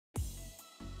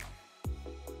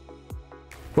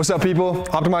What's up, people?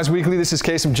 Optimize Weekly, this is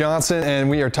Casey Johnson, and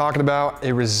we are talking about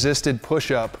a resisted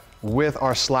push-up with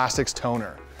our Slastics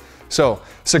toner. So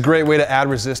it's a great way to add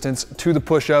resistance to the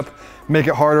push-up, make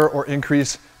it harder or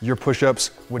increase your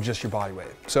push-ups with just your body weight.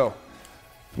 So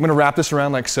I'm gonna wrap this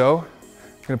around like so.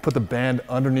 I'm gonna put the band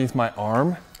underneath my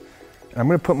arm, and I'm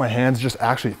gonna put my hands just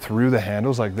actually through the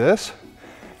handles like this.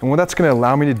 And what that's gonna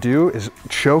allow me to do is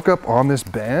choke up on this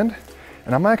band,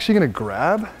 and I'm actually gonna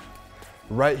grab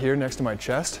right here next to my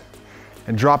chest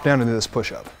and drop down into this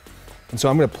push-up. And so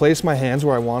I'm gonna place my hands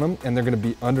where I want them, and they're gonna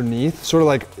be underneath, sort of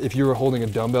like if you were holding a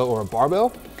dumbbell or a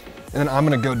barbell. And then I'm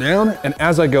gonna go down, and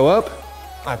as I go up,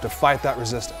 I have to fight that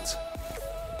resistance.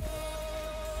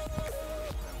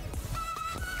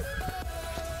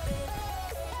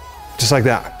 Just like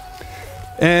that.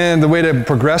 And the way to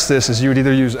progress this is you would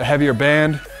either use a heavier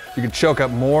band, you could choke up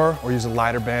more, or use a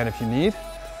lighter band if you need.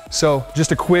 So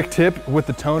just a quick tip with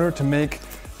the toner to make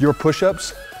your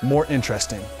push-ups more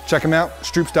interesting. Check them out,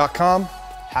 stroops.com.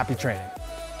 Happy training.